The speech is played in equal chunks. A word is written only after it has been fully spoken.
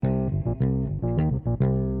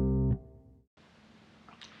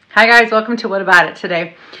Hi guys, welcome to What About It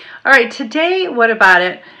today. All right, today, What About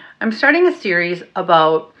It, I'm starting a series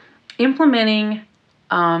about implementing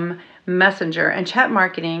Messenger and chat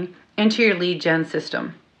marketing into your lead gen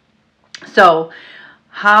system. So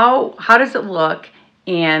how does it look,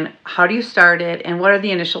 and how do you start it, and what are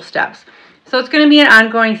the initial steps? So it's going to be an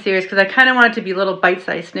ongoing series because I kind of want it to be little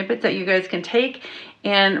bite-sized snippets that you guys can take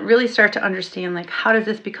and really start to understand, like, how does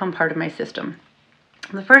this become part of my system?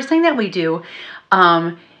 The first thing that we do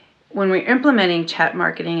when we're implementing chat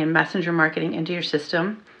marketing and messenger marketing into your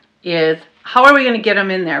system is, how are we going to get them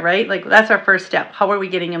in there, right? Like, that's our first step. How are we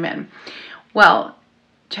getting them in? Well,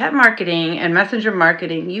 chat marketing and messenger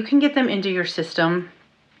marketing, you can get them into your system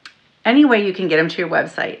any way you can get them to your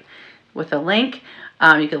website with a link.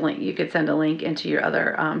 You could send a link into your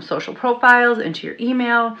other social profiles, into your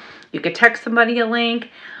email. You could text somebody a link.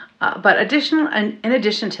 But in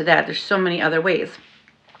addition to that, there's so many other ways.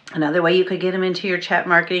 Another way you could get them into your chat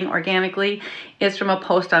marketing organically is from a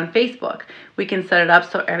post on Facebook. We can set it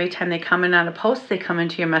up so every time they come in on a post, they come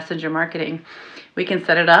into your messenger marketing. We can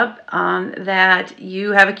set it up that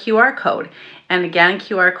you have a QR code. And again,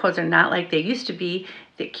 QR codes are not like they used to be.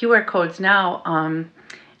 The QR codes now,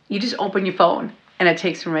 you just open your phone and it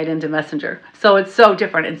takes them right into Messenger. So it's so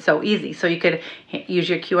different and so easy. So you could use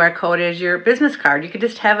your QR code as your business card. You could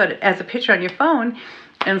just have it as a picture on your phone,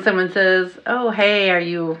 and someone says, "Oh, hey, are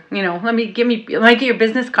you, let me get your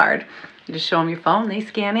business card." You just show them your phone, they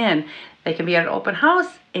scan in. They can be at an open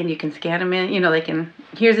house and you can scan them in.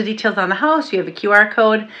 Here's the details on the house. You have a QR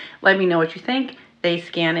code. Let me know what you think. They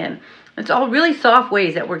scan in. It's all really soft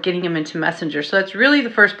ways that we're getting them into Messenger. So that's really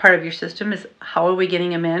the first part of your system, is how are we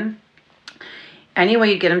getting them in? Any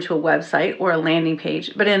way you get them to a website or a landing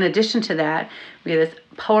page. But in addition to that, we have this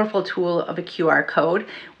powerful tool of a QR code.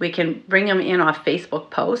 We can bring them in off Facebook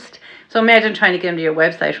post. So imagine trying to get them to your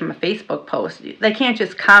website from a Facebook post. They can't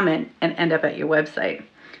just comment and end up at your website.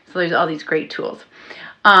 So there's all these great tools.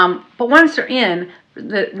 But once they're in,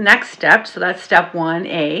 the next step, so that's step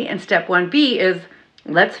 1A, and step 1B is,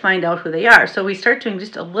 let's find out who they are. So we start doing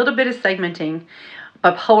just a little bit of segmenting,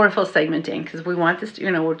 but powerful segmenting, because we want this,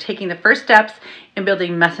 we're taking the first steps in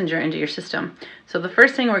building Messenger into your system. So the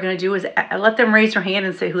first thing we're going to do is let them raise their hand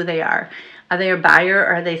and say who they are. Are they a buyer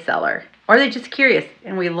or are they seller? Or are they just curious?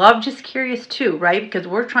 And we love just curious too, right? Because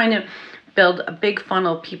we're trying to build a big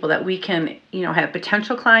funnel of people that we can, have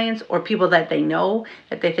potential clients or people that they know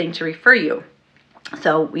that they think to refer you.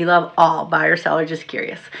 So we love all, buyer, seller, just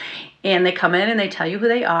curious. And they come in and they tell you who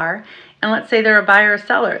they are. And let's say they're a buyer or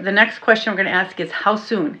seller. The next question we're going to ask is, how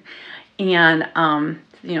soon? And,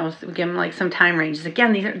 we give them like some time ranges.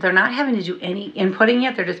 Again, they're not having to do any inputting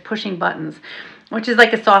yet. They're just pushing buttons, which is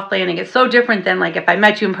like a soft landing. It's so different than like if I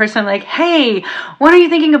met you in person, like, "Hey, when are you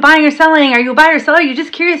thinking of buying or selling? Are you a buyer or seller? Are you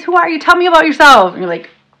just curious? Who are you? Tell me about yourself." And you're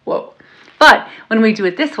like, whoa. But when we do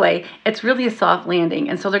it this way, it's really a soft landing.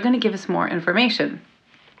 And so they're going to give us more information.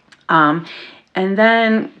 And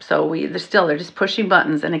then, they're just pushing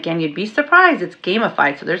buttons. And again, you'd be surprised. It's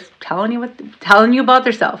gamified. So they're telling you about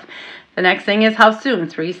themselves. The next thing is, how soon?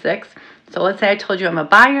 3 to 6. So let's say I told you I'm a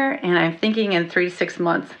buyer and I'm thinking in 3 to 6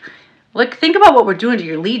 months. Look, think about what we're doing to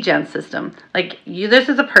your lead gen system. Like, this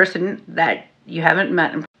is a person that you haven't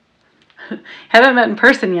met in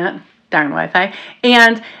person yet. Darn Wi-Fi.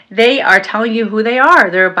 And they are telling you who they are.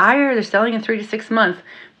 They're a buyer. They're selling in 3 to 6 months.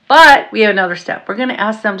 But we have another step. We're going to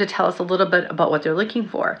ask them to tell us a little bit about what they're looking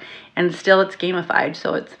for. And still, it's gamified.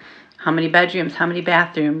 So it's how many bedrooms, how many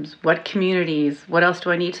bathrooms, what communities, what else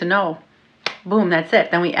do I need to know? Boom, that's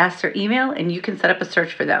it. Then we ask their email, and you can set up a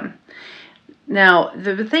search for them. Now,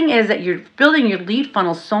 the thing is that you're building your lead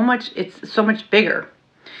funnel it's so much bigger,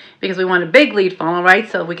 because we want a big lead funnel, right?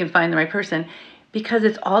 So we can find the right person, because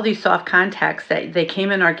it's all these soft contacts that they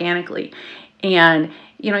came in organically. And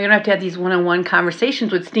you don't have to have these one-on-one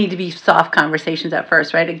conversations, which need to be soft conversations at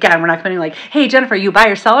first, right? Again, we're not going to be like, "Hey, Jennifer, you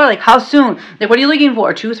buyer, seller? Like, how soon? Like, what are you looking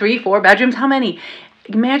for? 2, 3, 4 bedrooms? How many?"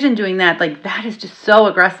 Imagine doing that. Like, that is just so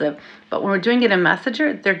aggressive. But when we're doing it in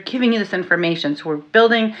Messenger, they're giving you this information. So we're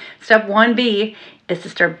building, step 1B is to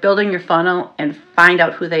start building your funnel and find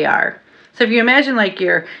out who they are. So if you imagine like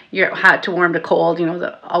you're hot to warm to cold,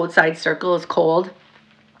 the outside circle is cold.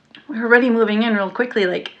 We're already moving in real quickly.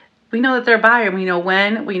 Like, we know that they're a buyer. We know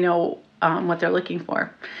when. We know what they're looking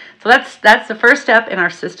for. So that's the first step in our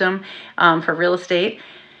system for real estate,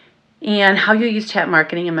 and how you use chat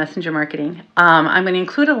marketing and messenger marketing. I'm going to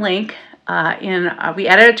include a link we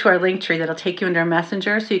added it to our link tree that'll take you into our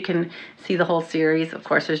Messenger, so you can see the whole series. Of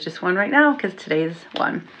course, there's just one right now because today's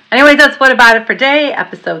one. Anyways, that's What About It for today,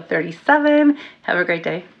 episode 37. Have a great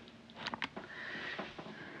day.